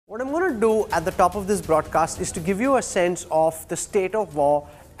What I'm going to do at the top of this broadcast is to give you a sense of the state of war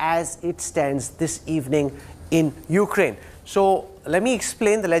as it stands this evening in Ukraine. So let me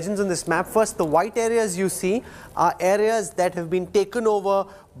explain the legends on this map. First, the white areas you see are areas that have been taken over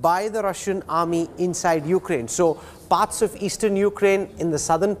by the Russian army inside Ukraine. So parts of eastern Ukraine, in the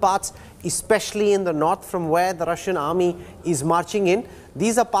southern parts, especially in the north from where the Russian army is marching in,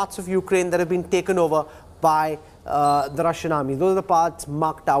 these are parts of Ukraine that have been taken over by the Russian army. Those are the parts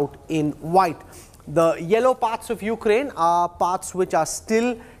marked out in white. The yellow parts of Ukraine are parts which are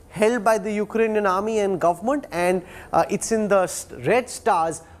still held by the Ukrainian army and government, and it's in the red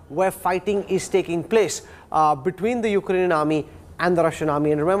stars where fighting is taking place between the Ukrainian army and the Russian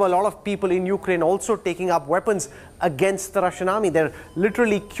army. And remember, a lot of people in Ukraine also taking up weapons against the Russian army. They're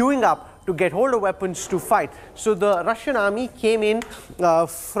literally queuing up to get hold of weapons to fight. So the Russian army came in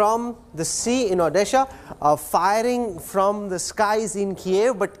from the sea in Odessa, firing from the skies in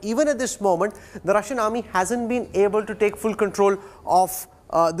Kyiv. But even at this moment, the Russian army hasn't been able to take full control of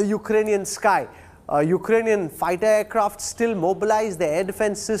the Ukrainian sky. Ukrainian fighter aircraft still mobilize their air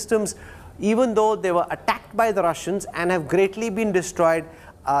defense systems, even though they were attacked by the Russians and have greatly been destroyed.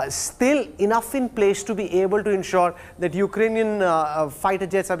 Still enough in place to be able to ensure that Ukrainian fighter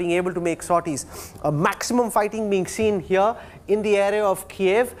jets are being able to make sorties. Maximum fighting being seen here in the area of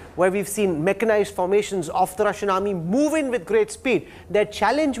Kyiv, where we've seen mechanized formations of the Russian army move in with great speed. Their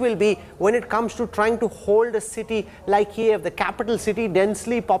challenge will be when it comes to trying to hold a city like Kyiv, the capital city,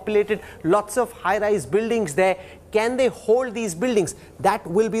 densely populated, lots of high-rise buildings there. Can they hold these buildings? That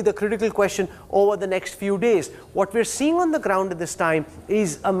will be the critical question over the next few days. What we're seeing on the ground at this time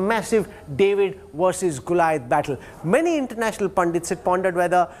is a massive David versus Goliath battle. Many international pundits had pondered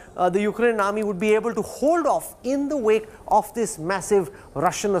whether the Ukrainian army would be able to hold off in the wake of this massive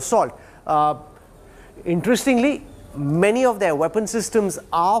Russian assault. Interestingly, many of their weapon systems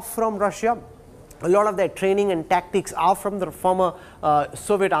are from Russia. A lot of their training and tactics are from the former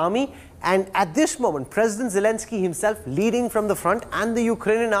Soviet army. And at this moment, President Zelenskyy himself leading from the front and the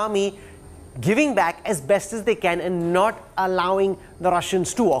Ukrainian army giving back as best as they can and not allowing the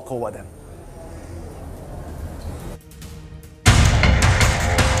Russians to walk over them.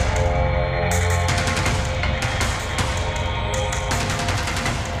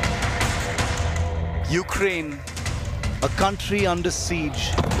 Ukraine, a country under siege,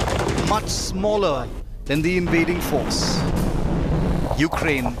 much smaller than the invading force.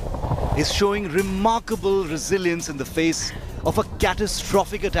 Ukraine is showing remarkable resilience in the face of a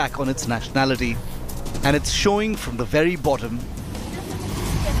catastrophic attack on its nationality. And it's showing from the very bottom.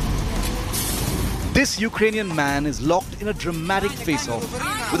 This Ukrainian man is locked in a dramatic face-off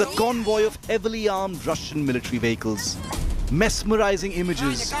with a convoy of heavily armed Russian military vehicles. Mesmerizing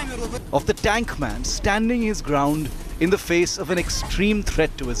images of the tank man standing his ground in the face of an extreme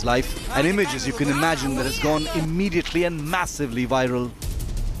threat to his life. An image, as you can imagine, that has gone immediately and massively viral.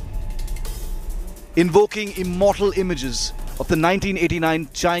 Invoking immortal images of the 1989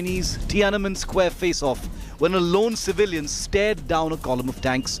 Chinese Tiananmen Square face-off when a lone civilian stared down a column of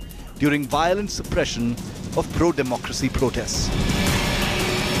tanks during violent suppression of pro-democracy protests.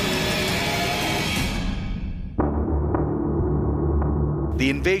 The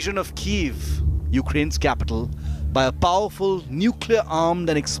invasion of Kyiv, Ukraine's capital, by a powerful nuclear-armed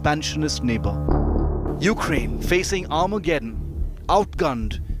and expansionist neighbor. Ukraine facing Armageddon,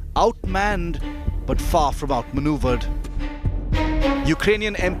 outgunned, outmanned, but far from outmaneuvered.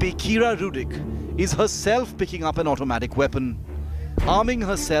 Ukrainian MP Kira Rudik is herself picking up an automatic weapon, arming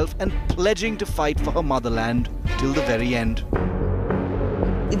herself and pledging to fight for her motherland till the very end.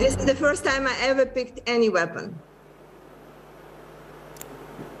 This is the first time I ever picked any weapon.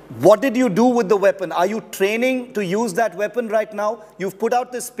 What did you do with the weapon? Are you training to use that weapon right now? You've put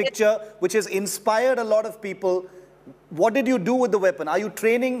out this picture which has inspired a lot of people. What did you do with the weapon? Are you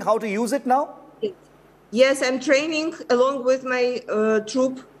training how to use it now? Yes, I'm training along with my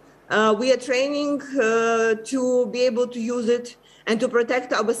troop. We are training to be able to use it and to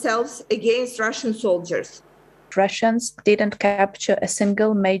protect ourselves against Russian soldiers. Russians didn't capture a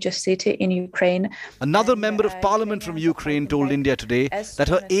single major city in Ukraine. Another member of parliament from Ukraine told India Today that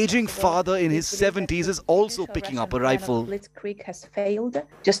her aging father in his 70s is also picking up a rifle. Blitzkrieg has failed.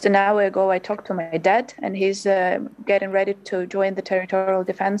 Just an hour ago, I talked to my dad, and he's getting ready to join the territorial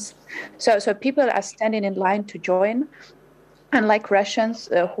defense. So people are standing in line to join, unlike Russians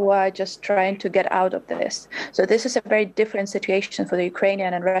who are just trying to get out of this. So this is a very different situation for the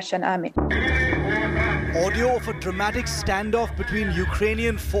Ukrainian and Russian army. Audio of a dramatic standoff between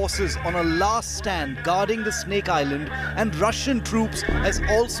Ukrainian forces on a last stand guarding the Snake Island and Russian troops has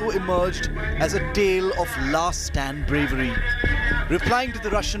also emerged as a tale of last stand bravery. replying to the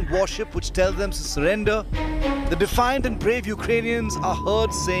Russian warship which tells them to surrender, the defiant and brave Ukrainians are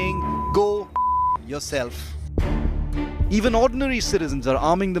heard saying, "Go yourself." Even ordinary citizens are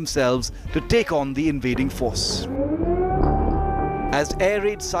arming themselves to take on the invading force. As air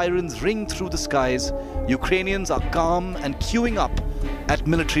raid sirens ring through the skies, Ukrainians are calm and queuing up at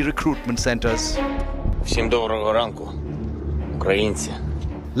military recruitment centers. Всім доброго ранку, українці.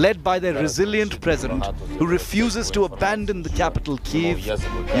 Led by their resilient president, who refuses to abandon the capital Kyiv,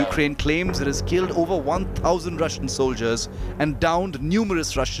 Ukraine claims it has killed over 1,000 Russian soldiers and downed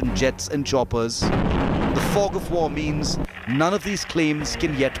numerous Russian jets and choppers. The fog of war means none of these claims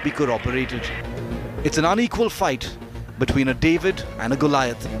can yet be corroborated. It's an unequal fight between a David and a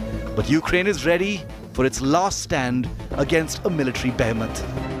Goliath, but Ukraine is ready for its last stand against a military behemoth.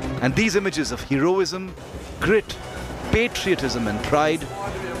 And these images of heroism, grit, patriotism and pride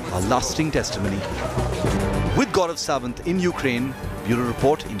are lasting testimony. With Gaurav Sawant in Ukraine, Bureau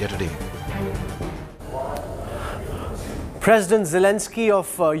Report, India Today. President Zelenskyy of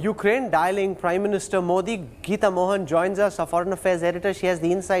Ukraine dialing Prime Minister Modi. Geeta Mohan joins us, our Foreign Affairs editor. She has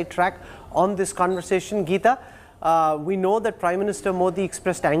the inside track on this conversation. Geeta, we know that Prime Minister Modi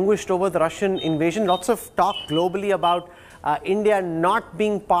expressed anguish over the Russian invasion. Lots of talk globally about India not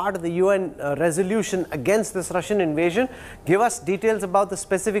being part of the UN resolution against this Russian invasion. Give us details about the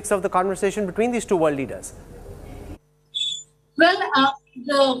specifics of the conversation between these two world leaders. Well,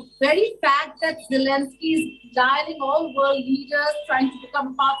 the very fact that Zelenskyy is dialing all world leaders, trying to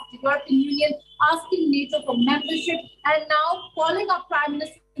become part of the European Union, asking NATO for membership, and now calling up Prime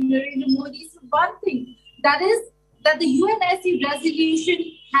Minister Narendra Modi is one thing. That is that the UNSC resolution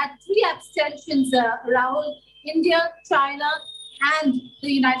had 3 abstentions, Rahul: India, China, and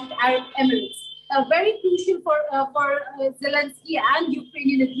the United Arab Emirates. Very crucial for Zelenskyy and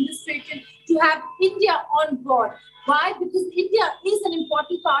Ukrainian administration to have India on board. Why? Because India is an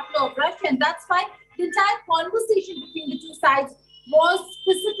important partner of Russia, and that's why the entire conversation between the two sides was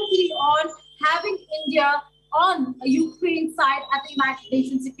specifically on having India on a Ukraine side at the United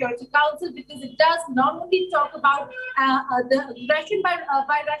Nations Security Council, because it does not only talk about the aggression by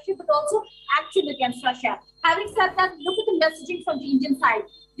Russia, but also action against Russia. Having said that, look at the messaging from the Indian side.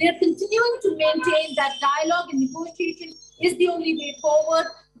 They are continuing to maintain that dialogue and negotiation is the only way forward,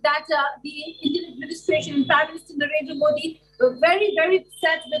 that the Indian administration and Prime Minister Narendra Modi were very, very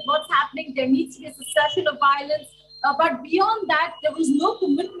upset with what's happening. There needs to be a cessation of violence. But beyond that, there was no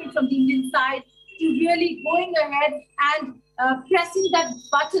commitment from the Indian side to really going ahead and pressing that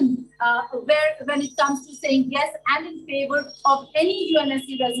button when it comes to saying yes and in favor of any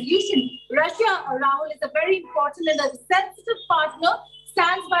UNSC resolution. Russia, Rahul, is a very important and a sensitive partner,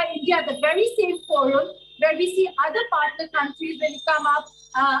 stands by India at the very same forum where we see other partner countries when they come up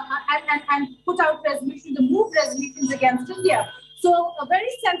and put out resolutions, to move resolutions against India. So a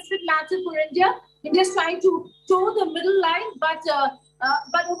very sensitive matter for India. India is trying to toe the middle line, but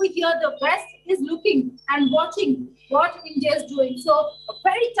over here, the West is looking and watching what India is doing. So a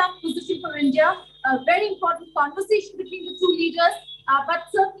very tough position for India, a very important conversation between the two leaders, but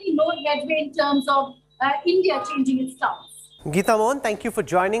certainly no headway in terms of India changing its stance. Geeta Mohan, thank you for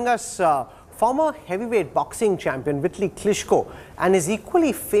joining us. Former heavyweight boxing champion Vitali Klitschko and his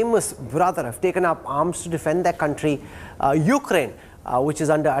equally famous brother have taken up arms to defend their country, Ukraine, which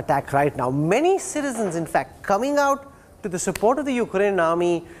is under attack right now. Many citizens, in fact, coming out to the support of the Ukrainian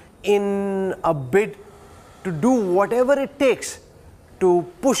army in a bid to do whatever it takes to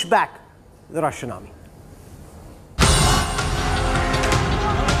push back the Russian army.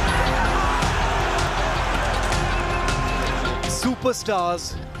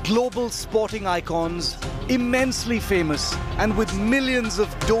 Superstars, global sporting icons, immensely famous and with millions of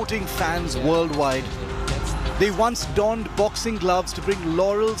doting fans worldwide. They once donned boxing gloves to bring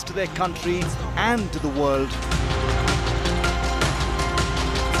laurels to their country and to the world.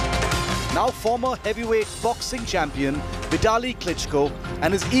 Now former heavyweight boxing champion Vitali Klitschko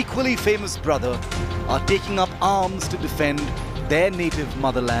and his equally famous brother are taking up arms to defend their native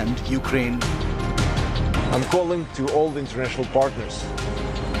motherland, Ukraine. I'm calling to all the international partners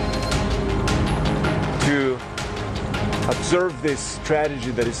to observe this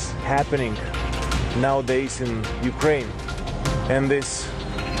tragedy that is happening nowadays in Ukraine and this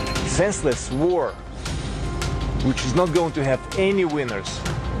senseless war, which is not going to have any winners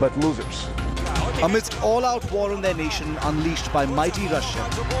but losers. Amidst all-out war on their nation unleashed by mighty Russia,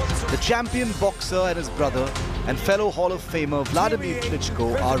 the champion boxer and his brother and fellow Hall of Famer Volodymyr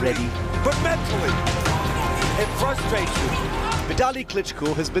Klitschko are ready. But mentally, it frustrates you. Vitali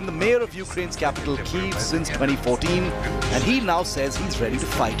Klitschko has been the mayor of Ukraine's capital Kyiv since 2014, and he now says he's ready to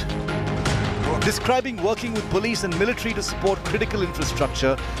fight. describing working with police and military to support critical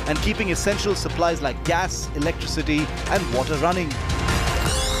infrastructure and keeping essential supplies like gas, electricity and water running.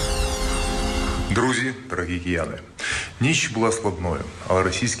 Друзі, дорогі кияни, ніч була складною, але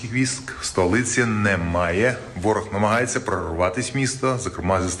російських військ в столиці немає. Ворог намагається прорватися в місто,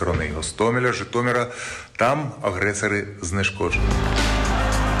 зокрема зі сторони Гостомеля, Житомира. Там агресори знешкоджені.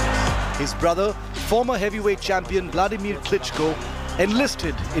 His brother, former heavyweight champion Vladimir Klitschko,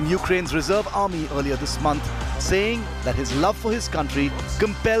 enlisted in Ukraine's reserve army earlier this month, saying that his love for his country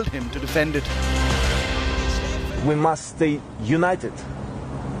compelled him to defend it. We must stay united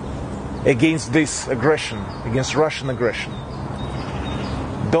against this aggression, against Russian aggression.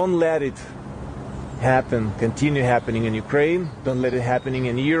 Don't let it happen, continue happening in Ukraine. Don't let it happening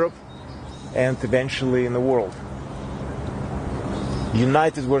in Europe and eventually in the world.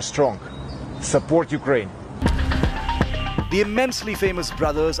 United we're strong. Support Ukraine. The immensely famous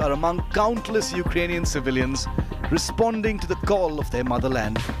brothers are among countless Ukrainian civilians responding to the call of their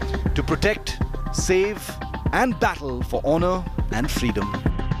motherland to protect, save and battle for honor and freedom.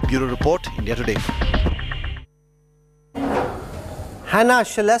 Bureau Report, India Today. Hannah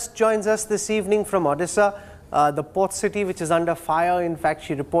Shelest joins us this evening from Odessa, the port city which is under fire. In fact,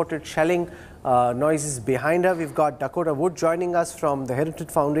 she reported shelling noises behind her. We've got Dakota Wood joining us from the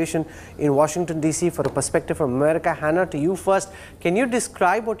Heritage Foundation in Washington, D.C. for a perspective from America. Hannah, to you first. Can you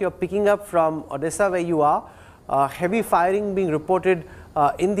describe what you're picking up from Odessa where you are? Heavy firing being reported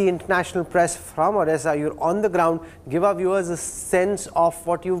in the international press from Odessa. You're on the ground. Give our viewers a sense of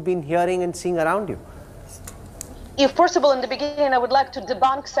what you've been hearing and seeing around you. If possible, in the beginning, I would like to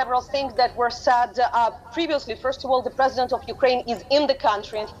debunk several things that were said previously. First of all, the president of Ukraine is in the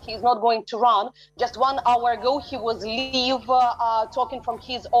country and he's not going to run. Just 1 hour ago, he was leave talking from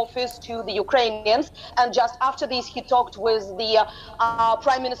his office to the Ukrainians. And just after this, he talked with the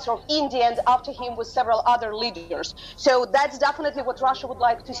Prime Minister of India and after him with several other leaders. So that's definitely what Russia would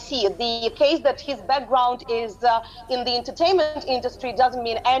like to see. The case that his background is in the entertainment industry doesn't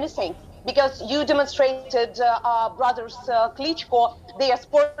mean anything. Because you demonstrated brothers Klitschko, they are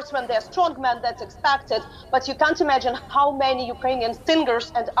sportsmen, they are strongmen, that's expected, but you can't imagine how many Ukrainian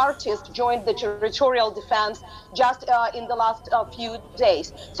singers and artists joined the territorial defense just in the last few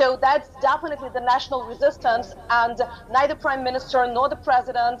days. So that's definitely the national resistance, and neither Prime Minister nor the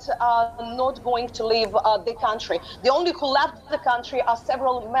President are not going to leave the country. The only who left the country are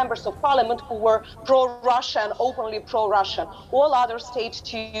several members of parliament who were pro-Russian, openly pro-Russian. All others stayed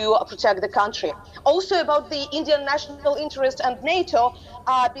to protect the country. Also about the Indian national interest and NATO,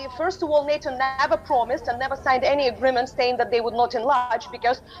 first of all, NATO never promised and never signed any agreement saying that they would not enlarge,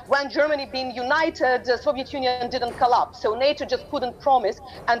 because when Germany being united, the Soviet Union didn't collapse. So NATO just couldn't promise,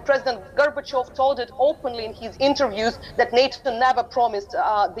 and President Gorbachev told it openly in his interviews that NATO never promised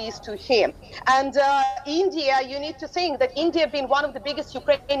this to him. And India, you need to think that India being one of the biggest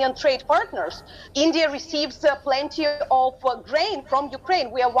Ukrainian trade partners, India receives plenty of grain from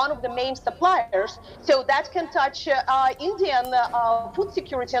Ukraine. We are one of the main suppliers, so that can touch Indian food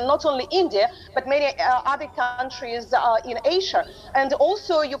security, and not only India, but many other countries in Asia. And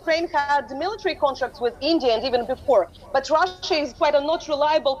also Ukraine had military contracts with India and even before. But Russia is quite a not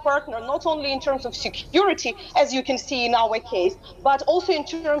reliable partner, not only in terms of security, as you can see in our case, but also in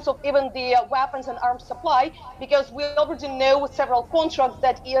terms of even the weapons and arms supply, because we already know several contracts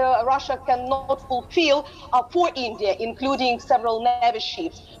that Russia cannot fulfill for India, including several Navy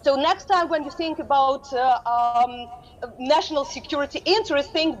ships. So next time when you think about national security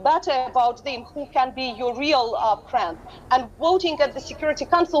interests, think better about them, who can be your real friend. And voting at the Security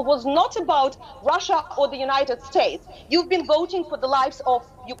Council was not about Russia or the United States. You've been voting for the lives of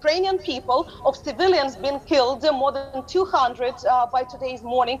Ukrainian people, of civilians being killed, more than 200 by today's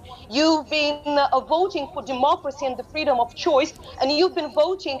morning. You've been voting for democracy and the freedom of choice, and you've been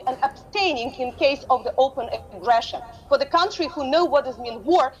voting and abstaining in case of the open aggression. For the country who know what does mean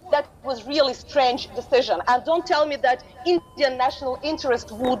war, that was really strange decision. And don't tell me that Indian national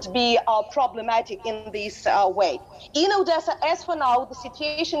interest would be problematic in this way. In Odessa, as for now, the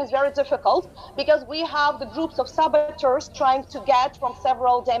situation is very difficult because we have the groups of saboteurs trying to get from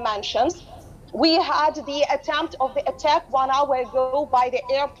several dimensions. We had the attempt of the attack 1 hour ago by the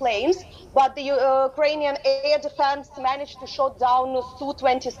airplanes, but the Ukrainian air defense managed to shoot down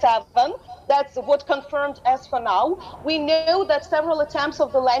Su-27. That's what confirmed as for now. We know that several attempts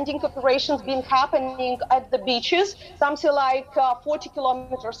of the landing operations been happening at the beaches, something like 40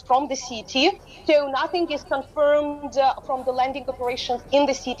 kilometers from the city. So nothing is confirmed from the landing operations in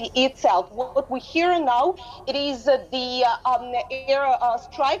the city itself. What we hear now, it is the air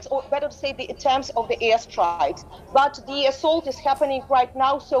strikes, or better to say the terms of the airstrikes. But the assault is happening right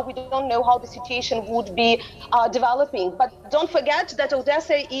now, so we don't know how the situation would be developing. But don't forget that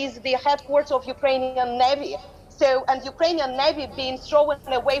Odessa is the headquarters of Ukrainian Navy. So, and Ukrainian Navy being thrown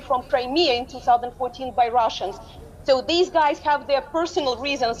away from Crimea in 2014 by Russians. So these guys have their personal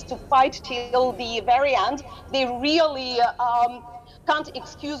reasons to fight till the very end. They really can't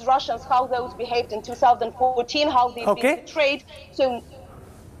excuse Russians how those behaved in 2014, how they've been betrayed. So,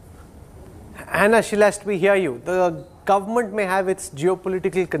 Anna Shelest, we hear you. The government may have its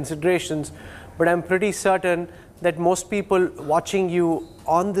geopolitical considerations, but I'm pretty certain that most people watching you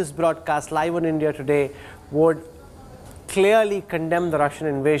on this broadcast live on India Today would clearly condemn the Russian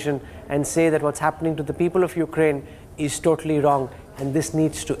invasion and say that what's happening to the people of Ukraine is totally wrong and this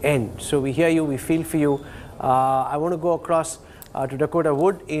needs to end. So we hear you, we feel for you. I want to go across to Dakota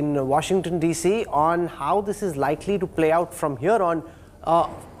Wood in Washington, D.C. on how this is likely to play out from here on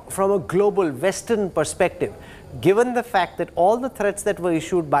from a global Western perspective. Given the fact that all the threats that were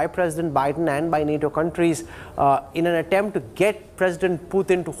issued by President Biden and by NATO countries in an attempt to get President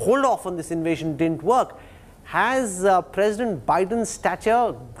Putin to hold off on this invasion didn't work, has President Biden's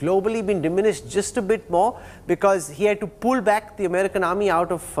stature globally been diminished just a bit more because he had to pull back the American army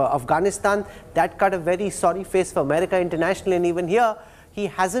out of Afghanistan? That cut a very sorry face for America internationally, and even here he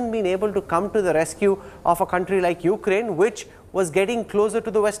hasn't been able to come to the rescue of a country like Ukraine, which was getting closer to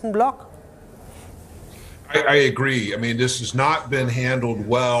the Western Bloc. I agree. I mean, this has not been handled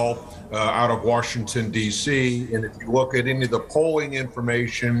well out of Washington, D.C. And if you look at any of the polling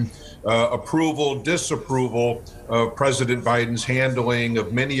information, approval, disapproval of President Biden's handling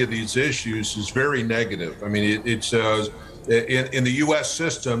of many of these issues is very negative. I mean, it's in the U.S.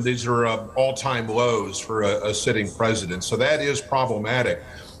 system, these are all-time lows for a sitting president. So that is problematic.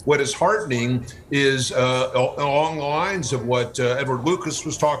 What is heartening is along the lines of what Edward Lucas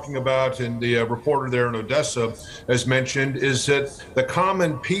was talking about and the reporter there in Odessa has mentioned, is that the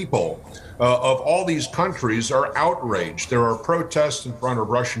common people of all these countries are outraged. There are protests in front of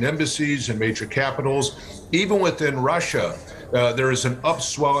Russian embassies and major capitals. Even within Russia, there is an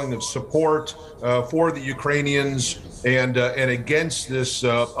upswelling of support for the Ukrainians and against this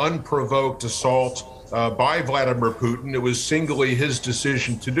unprovoked assault by Vladimir Putin. It was singly his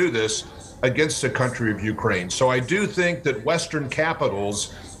decision to do this against the country of Ukraine. So I do think that Western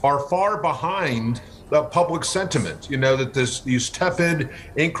capitals are far behind the public sentiment, you know, that these tepid,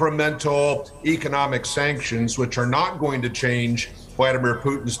 incremental economic sanctions, which are not going to change Vladimir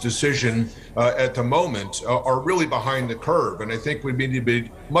Putin's decision at the moment, are really behind the curve. And I think we need to be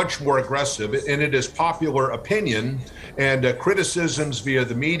much more aggressive. And it is popular opinion and criticisms via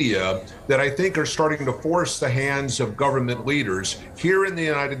the media that I think are starting to force the hands of government leaders here in the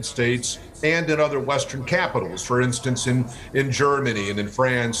United States and in other Western capitals, for instance, in Germany and in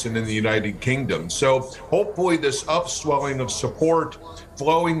France and in the United Kingdom. So hopefully this upswelling of support,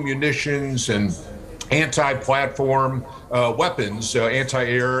 flowing munitions and anti-platform weapons,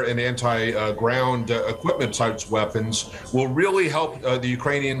 anti-air and anti-ground equipment types weapons will really help the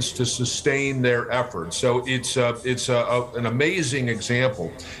Ukrainians to sustain their efforts. So it's an amazing example.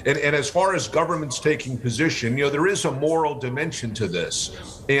 And as far as governments taking position, you know, there is a moral dimension to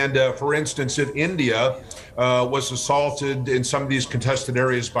this. And for instance, if India was assaulted in some of these contested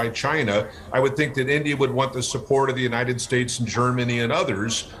areas by China, I would think that India would want the support of the United States and Germany and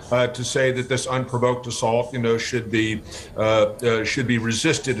others to say that this unprovoked assault, you know, should be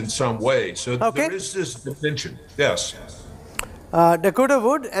resisted in some way. So there is this dimension. Yes. Dakota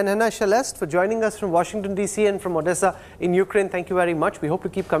Wood and Anna Shelest for joining us from Washington, D.C. and from Odessa in Ukraine. Thank you very much. We hope to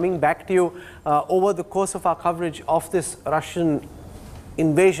keep coming back to you over the course of our coverage of this Russian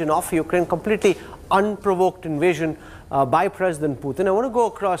invasion of Ukraine, completely unprovoked invasion by President Putin. I want to go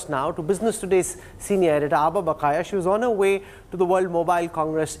across now to Business Today's senior editor, Abha Bakaya. She was on her way to the World Mobile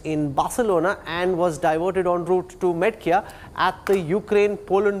Congress in Barcelona and was diverted en route to Medkia at the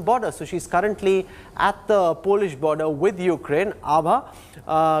Ukraine-Poland border. So she's currently at the Polish border with Ukraine. Abha,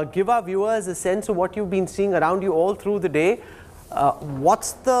 give our viewers a sense of what you've been seeing around you all through the day.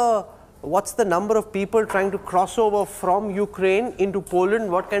 What's the number of people trying to cross over from Ukraine into Poland?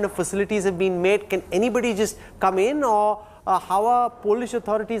 What kind of facilities have been made? Can anybody just come in, or how are Polish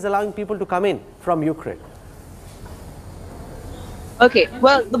authorities allowing people to come in from Ukraine? Okay,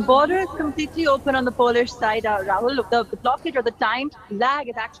 well, the border is completely open on the Polish side, Rahul. The blockage or the time lag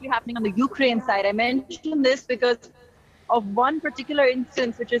is actually happening on the Ukraine side. I mentioned this because of one particular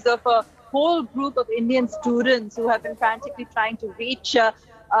instance, which is of a whole group of Indian students who have been frantically trying to reach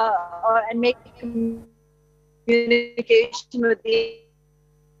and make communication with the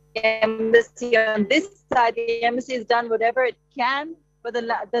embassy on this side. The embassy has done whatever it can but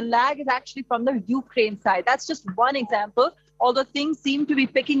the lag is actually from the Ukraine side. That's just one example, although things seem to be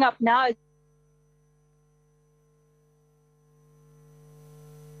picking up now.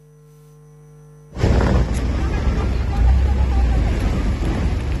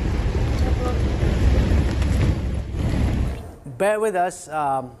 Bear with us.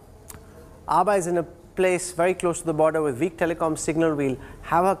 Abba is in a place very close to the border with weak telecom signal. We'll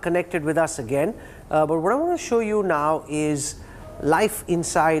have her connected with us again. But what I want to show you now is life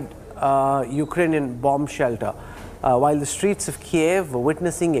inside Ukrainian bomb shelter. While the streets of Kyiv were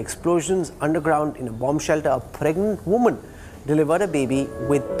witnessing explosions underground in a bomb shelter, a pregnant woman delivered a baby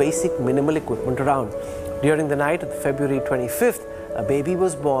with basic minimal equipment around. During the night of February 25th, a baby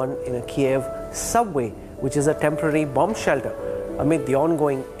was born in a Kyiv subway, which is a temporary bomb shelter. Amid the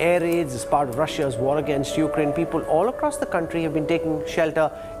ongoing air raids as part of Russia's war against Ukraine, people all across the country have been taking shelter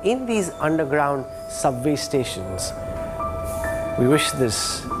in these underground subway stations. We wish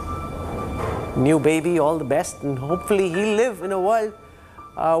this new baby all the best, and hopefully he'll live in a world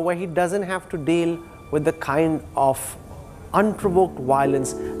where he doesn't have to deal with the kind of unprovoked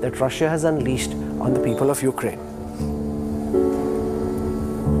violence that Russia has unleashed on the people of Ukraine.